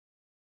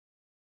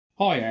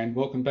Hi and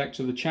welcome back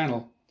to the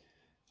channel.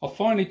 I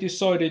finally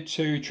decided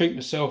to treat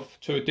myself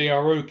to a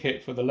DRO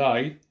kit for the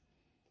lathe.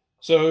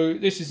 So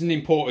this is an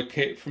imported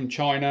kit from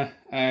China.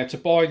 To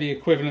buy the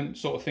equivalent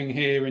sort of thing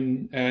here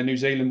in New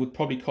Zealand would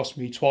probably cost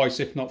me twice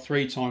if not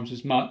three times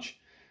as much.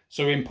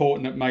 So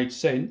importing it made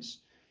sense.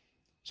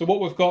 So what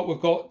we've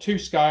got two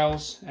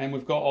scales, and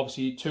we've got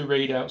obviously two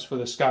readouts for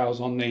the scales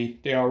on the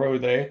DRO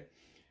there.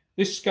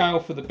 This scale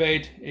for the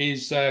bed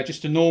is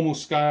just a normal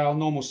scale,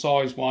 normal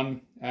size one.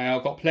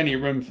 I've got plenty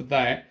of room for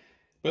that.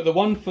 But the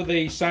one for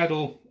the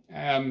saddle,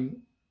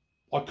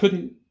 I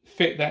couldn't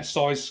fit that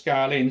size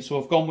scale in,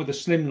 so I've gone with a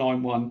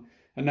slimline one,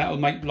 and that will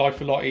make life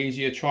a lot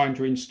easier trying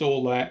to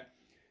install that,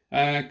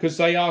 because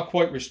they are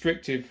quite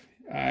restrictive.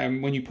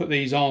 When you put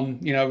these on,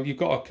 you know, you've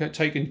got to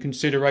take in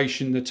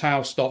consideration the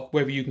tailstock,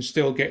 whether you can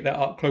still get that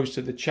up close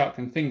to the chuck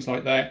and things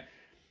like that.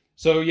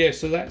 So yeah,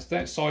 so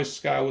that size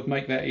scale would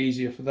make that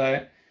easier for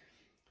that.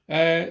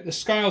 The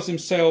scales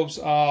themselves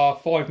are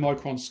 5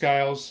 micron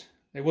scales.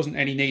 There wasn't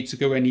any need to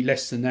go any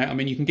less than that. I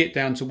mean, you can get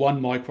down to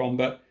 1 micron,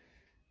 but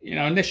you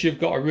know, unless you've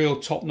got a real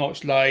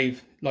top-notch lathe,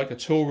 like a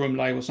tool room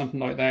lathe or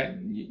something like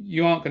that,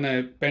 you aren't going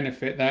to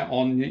benefit that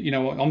on, you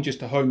know, I'm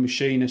just a home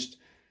machinist.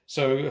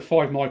 So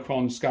 5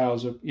 micron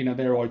scales are, you know,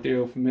 they're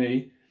ideal for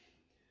me.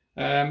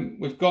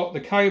 We've got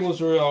the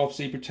cables are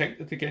obviously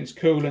protected against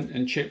coolant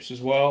and chips as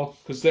well,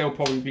 because they'll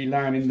probably be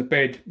laying in the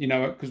bed, you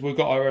know, because we've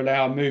got to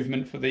allow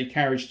movement for the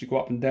carriage to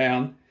go up and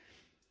down.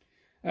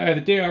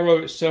 The DRO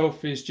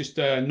itself is just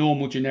a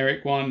normal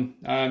generic one.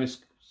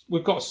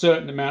 We've got a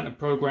certain amount of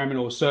programming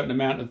or a certain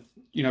amount of,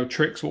 you know,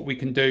 tricks what we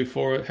can do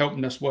for it,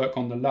 helping us work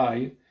on the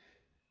lathe.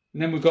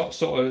 And then we've got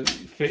sort of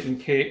fitting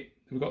kit.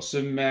 We've got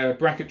some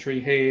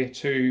bracketry here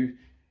to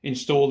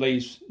install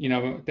these, you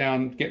know,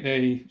 down, get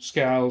the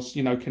scales,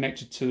 you know,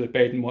 connected to the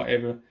bed and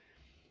whatever.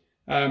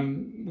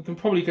 We're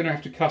probably going to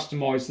have to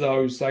customize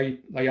those.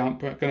 They aren't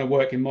going to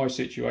work in my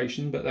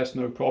situation, but that's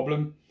no problem.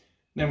 And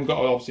then we've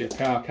got obviously a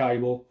power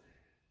cable.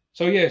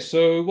 So yeah,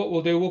 so what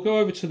we'll do, we'll go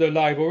over to the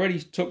lathe. We already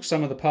took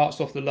some of the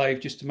parts off the lathe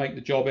just to make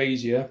the job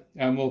easier,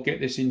 and we'll get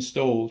this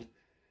installed.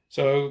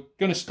 So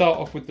going to start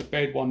off with the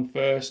bed one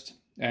first,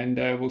 and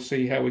we'll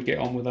see how we get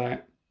on with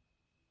that.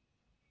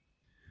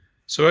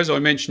 So as I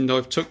mentioned,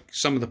 I've took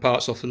some of the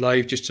parts off the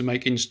lathe just to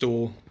make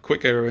install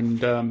quicker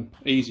and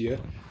easier.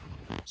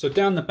 So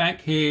down the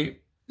back here,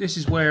 this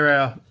is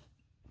where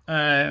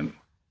our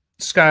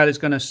scale is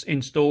going to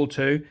install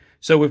to.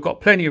 So we've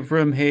got plenty of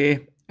room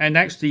here, and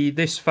actually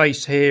this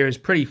face here is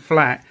pretty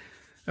flat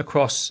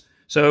across.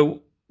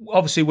 So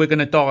obviously we're going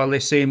to dial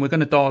this in. We're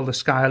going to dial the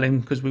scale in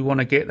because we want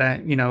to get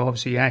that, you know,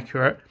 obviously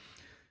accurate.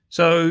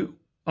 So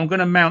I'm going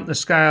to mount the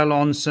scale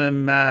on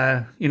some,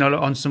 you know,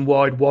 on some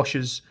wide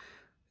washers.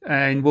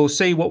 And we'll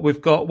see what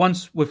we've got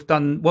once we've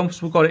got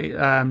it,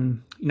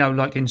 you know,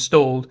 like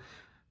installed.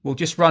 We'll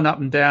just run up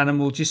and down, and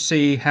we'll just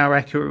see how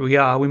accurate we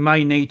are. We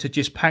may need to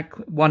just pack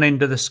one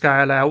end of the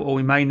scale out, or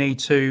we may need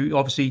to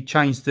obviously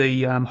change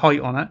the height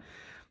on it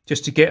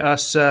just to get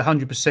us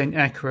 100%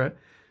 accurate.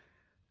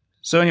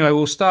 So anyway,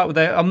 we'll start with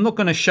that. I'm not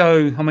going to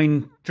show. I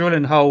mean,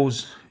 drilling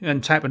holes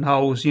and tapping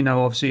holes, you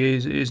know,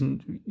 obviously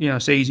isn't, you know,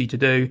 it's easy to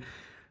do.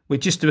 We're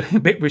just a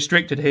bit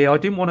restricted here. I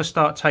didn't want to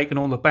start taking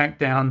all the back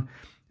down,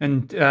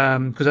 and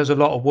because there's a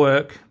lot of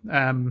work.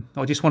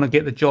 I just want to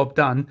get the job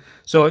done,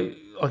 so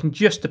I can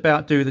just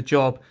about do the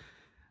job.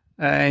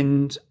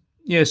 And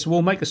yes,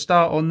 we'll make a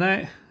start on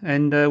that,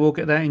 and we'll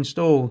get that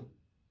installed.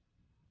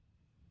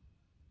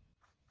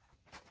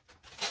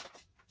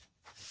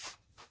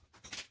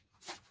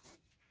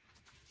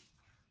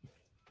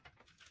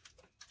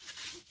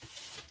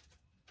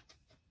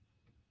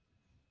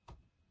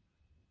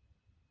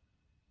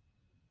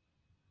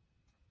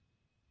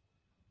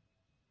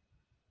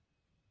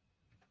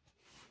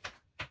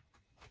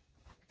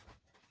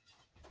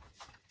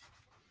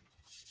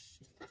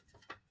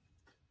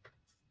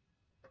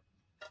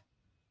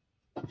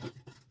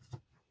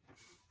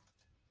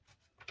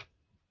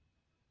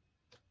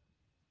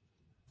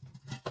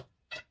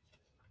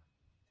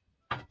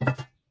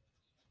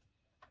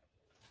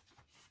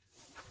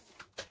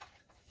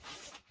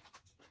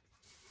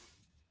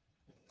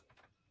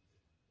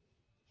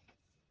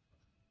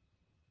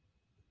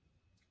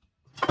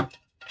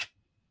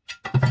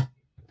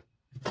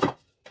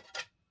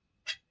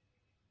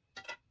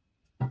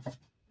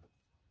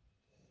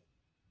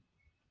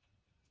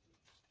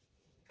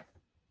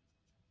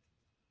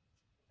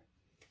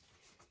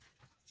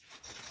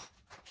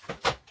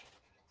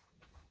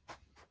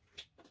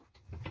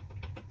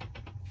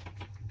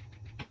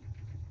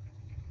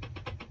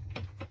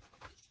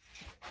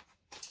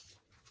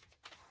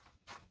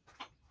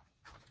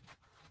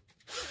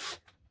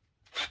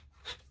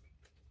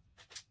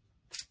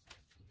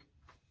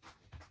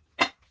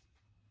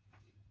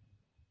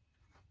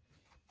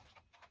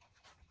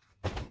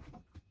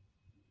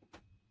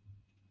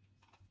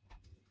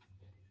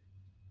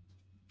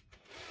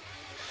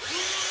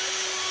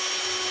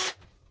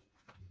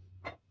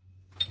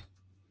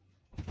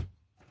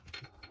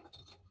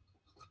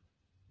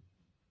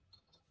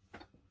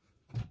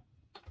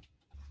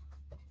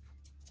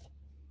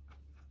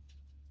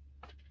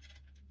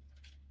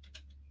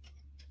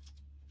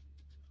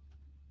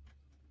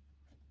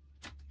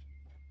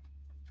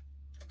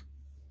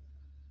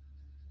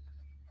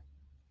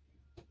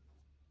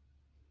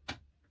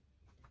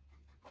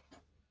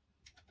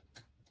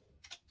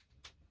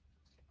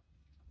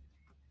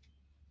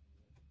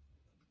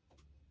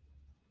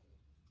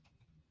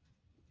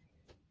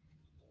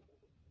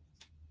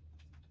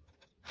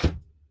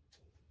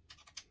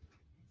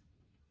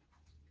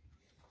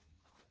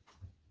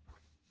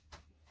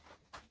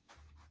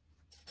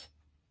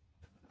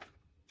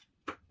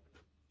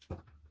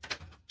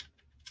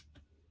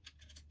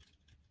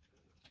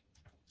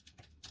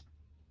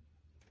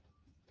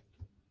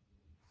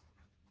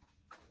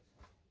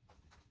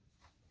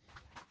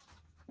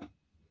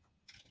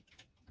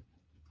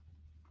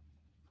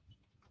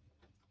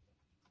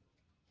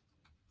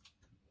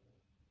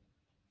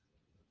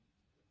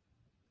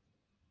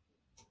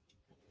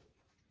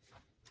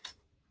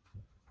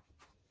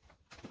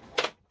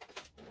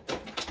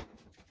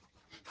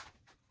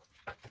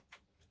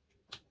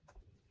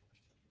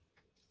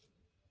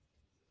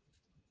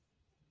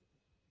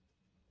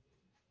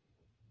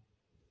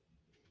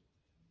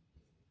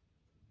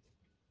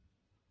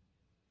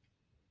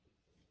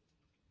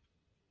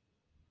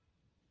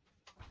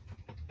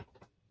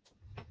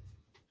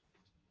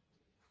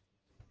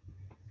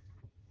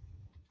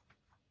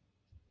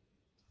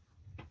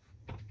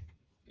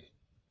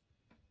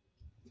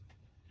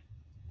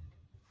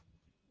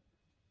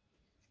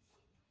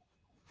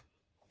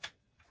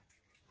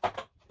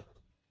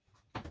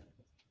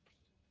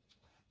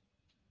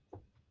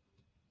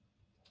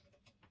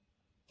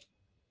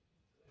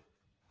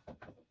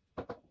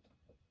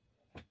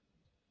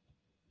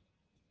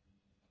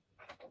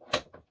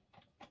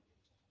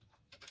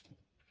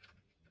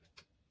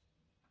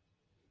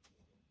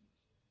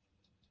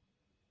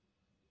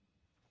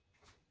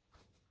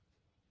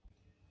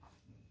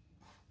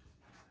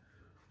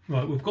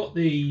 Right, we've got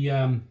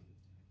the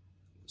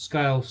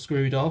scale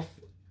screwed off.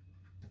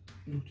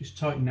 We'll just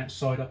tighten that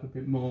side up a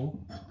bit more.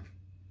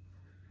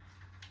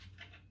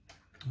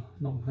 Oh,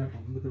 not with that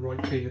one, with the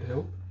right key would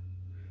help.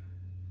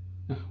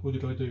 What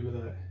did I do with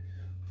that?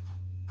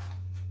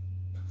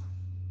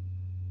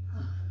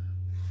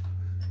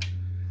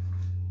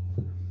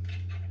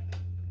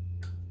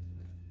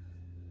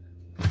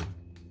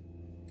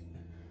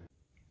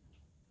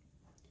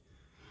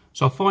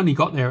 So I finally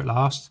got there at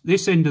last.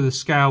 This end of the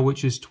scale,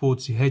 which is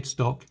towards the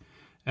headstock,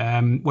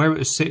 where it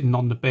was sitting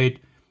on the bed,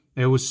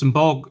 there was some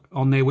bog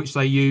on there which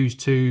they use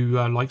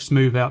to like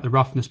smooth out the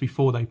roughness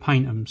before they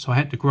paint them. So I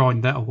had to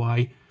grind that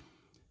away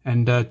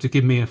and to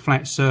give me a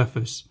flat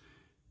surface.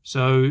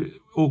 So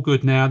all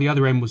good now. The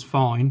other end was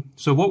fine.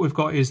 So what we've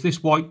got is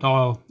this white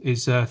dial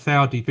is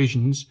thou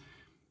divisions,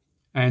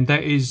 and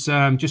that is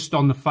just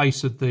on the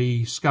face of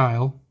the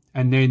scale.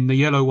 And then the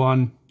yellow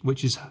one,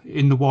 which is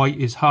in the white,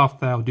 is half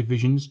thou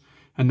divisions,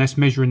 and that's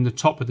measuring the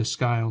top of the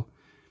scale.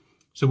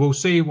 So we'll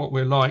see what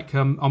we're like.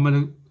 I'm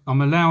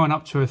allowing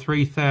up to a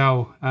 3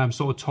 thou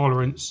sort of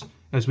tolerance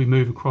as we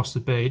move across the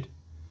bed.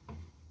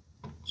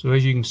 So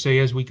as you can see,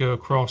 as we go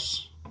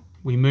across,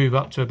 we move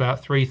up to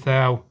about 3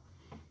 thou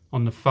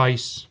on the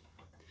face,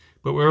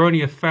 but we're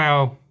only a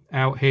thou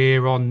out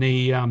here on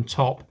the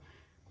top,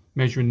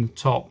 measuring the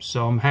top,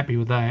 so I'm happy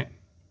with that.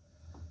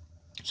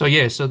 So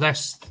yeah, so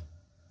that's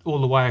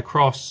all the way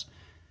across.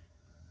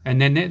 And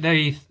then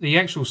the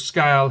actual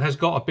scale has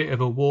got a bit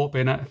of a warp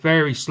in it,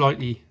 very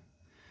slightly,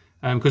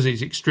 because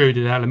it's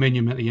extruded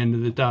aluminium at the end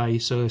of the day,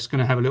 so it's going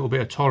to have a little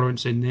bit of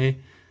tolerance in there.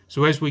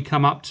 So as we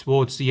come up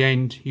towards the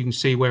end, you can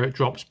see where it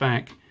drops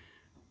back.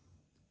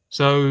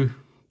 So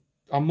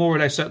I'm more or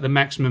less at the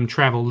maximum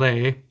travel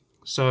there.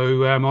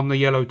 So on the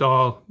yellow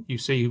dial, you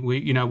see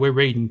we're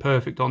reading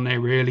perfect on there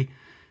really,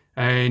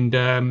 and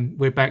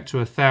we're back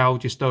to a thou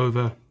just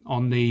over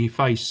on the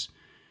face.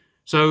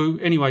 So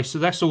anyway, so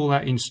that's all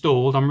that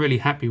installed. I'm really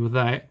happy with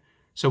that.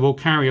 So we'll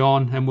carry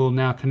on and we'll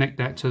now connect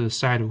that to the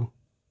saddle.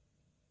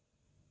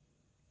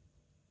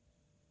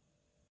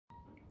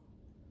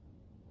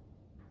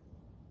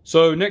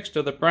 So next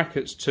are the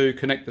brackets to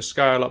connect the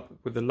scale up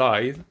with the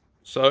lathe.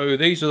 So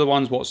these are the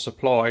ones what's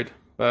supplied,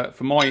 but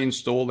for my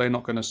install they're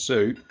not going to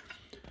suit.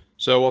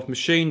 So I've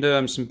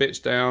machined some bits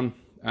down.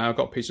 I've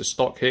got a piece of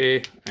stock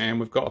here, and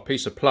we've got a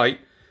piece of plate.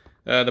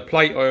 The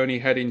plate I only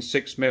had in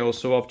 6mm,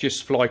 so I've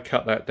just fly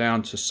cut that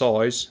down to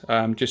size,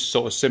 just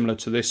sort of similar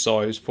to this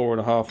size,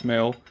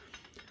 4.5mm.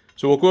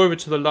 So we'll go over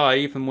to the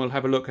lathe and we'll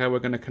have a look how we're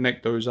going to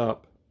connect those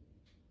up.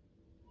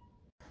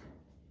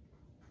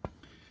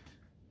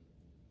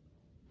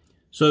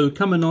 So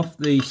coming off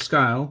the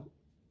scale,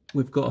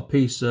 we've got a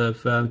piece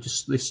of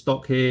just this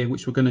stock here,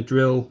 which we're going to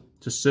drill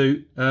to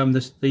suit.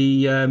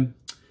 The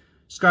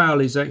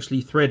scale is actually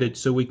threaded,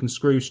 so we can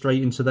screw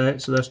straight into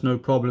that, so that's no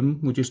problem.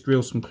 We'll just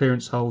drill some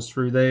clearance holes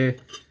through there,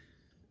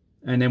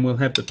 and then we'll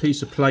have the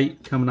piece of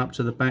plate coming up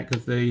to the back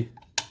of the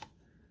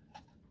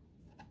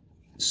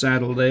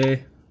saddle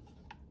there,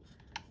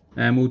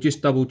 and we'll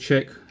just double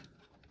check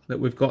that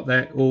we've got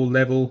that all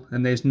level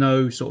and there's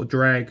no sort of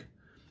drag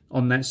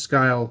on that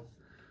scale.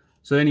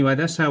 So anyway,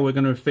 that's how we're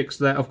going to fix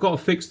that. I've got to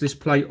fix this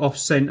plate off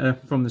center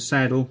from the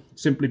saddle,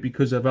 simply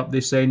because of up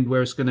this end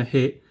where it's going to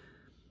hit.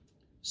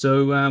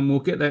 So we'll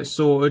get that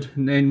sorted,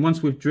 and then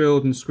once we've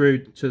drilled and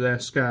screwed to the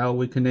scale,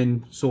 we can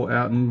then sort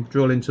out and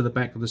drill into the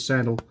back of the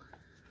saddle.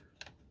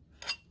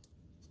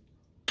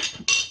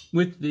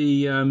 With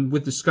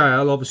the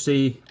scale,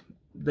 obviously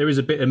there is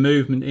a bit of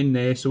movement in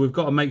there, so we've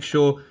got to make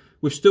sure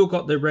we've still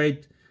got the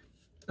red.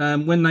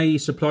 When they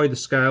supply the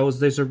scales,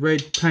 there's a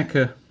red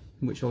packer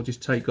which I'll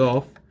just take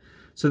off.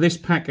 So this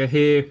packer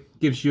here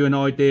gives you an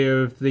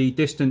idea of the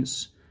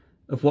distance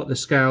of what the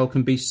scale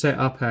can be set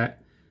up at.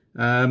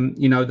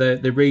 You know,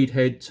 the reed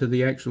head to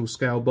the actual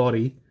scale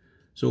body.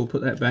 So we'll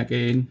put that back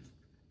in.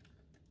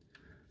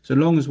 So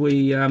long as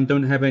we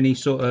don't have any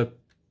sort of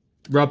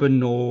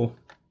rubbing, or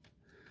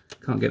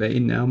can't get that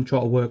in now, I'm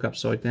trying to work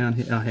upside down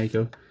here. Here you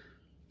go.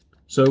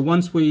 So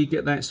once we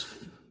get that,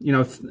 you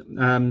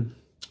know,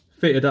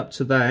 fitted up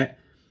to that,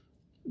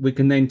 we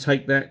can then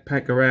take that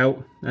packer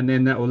out, and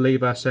then that will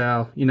leave us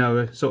our, you know,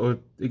 a sort of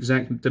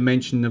exact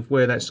dimension of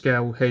where that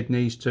scale head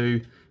needs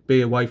to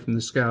be away from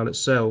the scale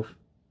itself.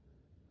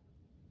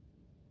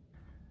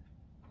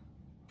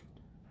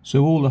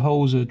 So all the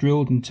holes are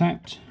drilled and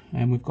tapped,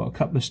 and we've got a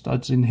couple of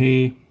studs in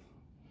here,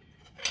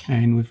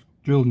 and we've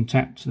drilled and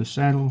tapped to the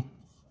saddle.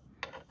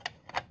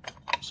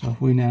 So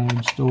if we now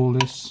install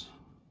this,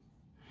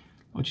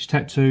 I just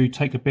had to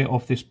take a bit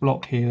off this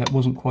block here that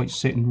wasn't quite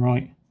sitting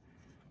right,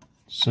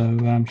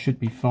 so should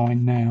be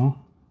fine now.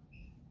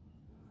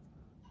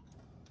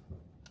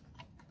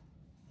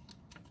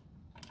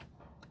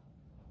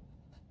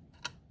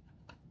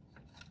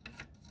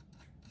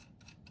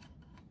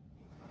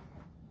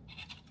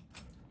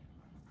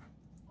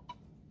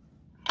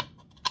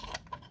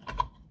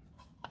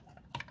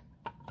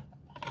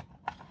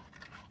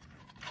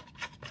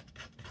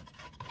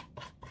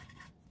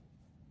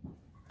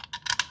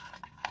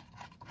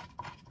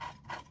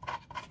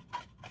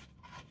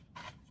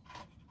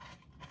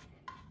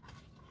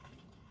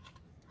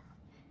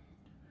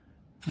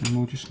 and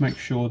we'll just make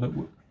sure that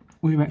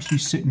we're actually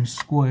sitting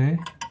square.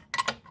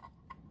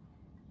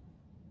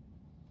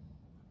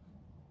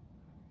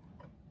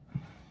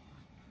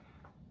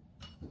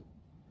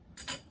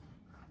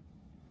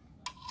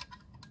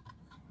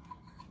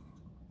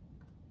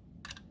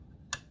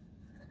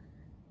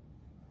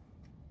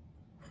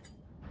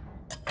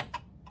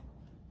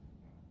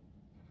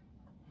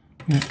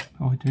 Yep,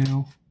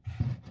 ideal.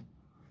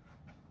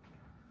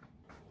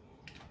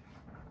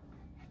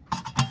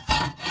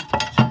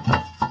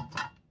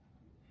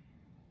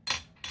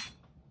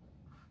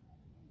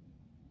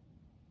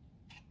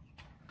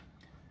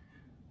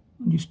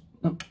 Just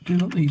do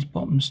up these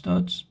bottom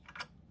studs.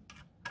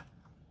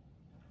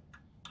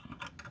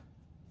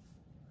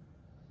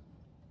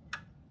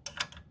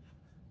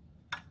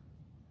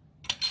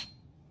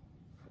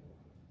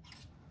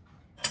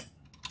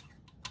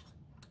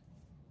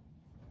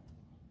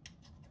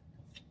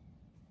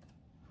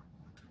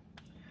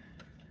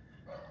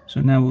 So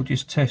now we'll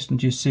just test and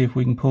just see if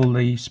we can pull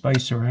the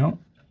spacer out,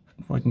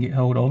 if I can get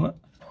hold of it.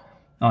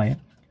 Oh yeah.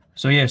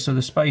 So yeah, so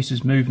the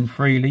spacer's moving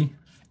freely,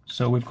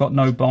 so we've got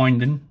no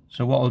binding.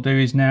 So what I'll do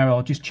is now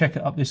I'll just check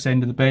it up this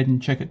end of the bed and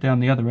check it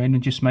down the other end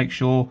and just make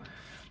sure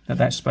that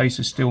that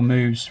spacer still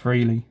moves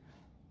freely.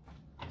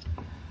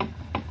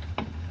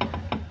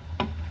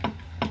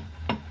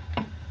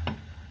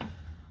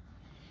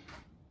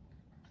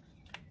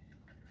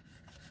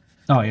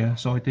 Oh yeah,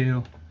 that's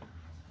ideal.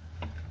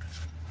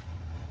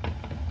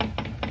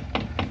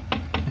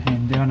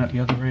 And down at the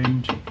other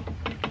end.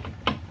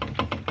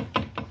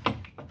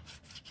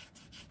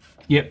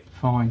 Yep,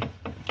 fine.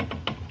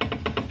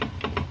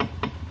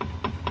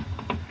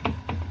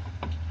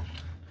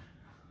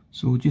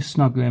 So we'll just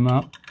snug them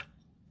up.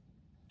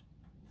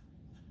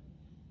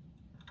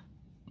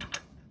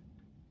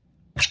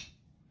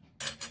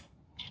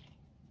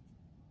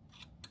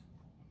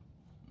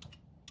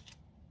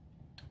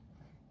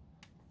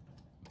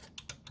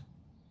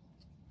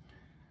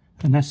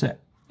 And that's it,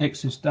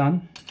 excess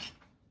done.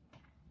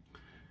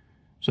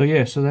 So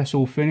yeah, so that's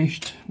all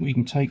finished. We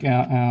can take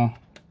out our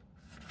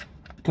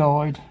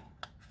guide.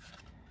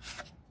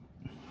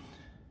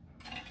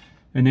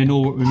 And then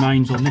all that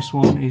remains on this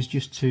one is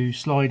just to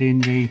slide in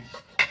the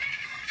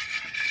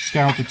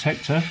scale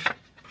protector,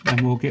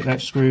 and we'll get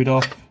that screwed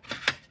off.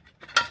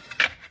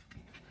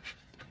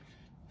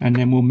 And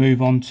then we'll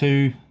move on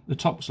to the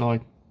top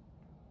side.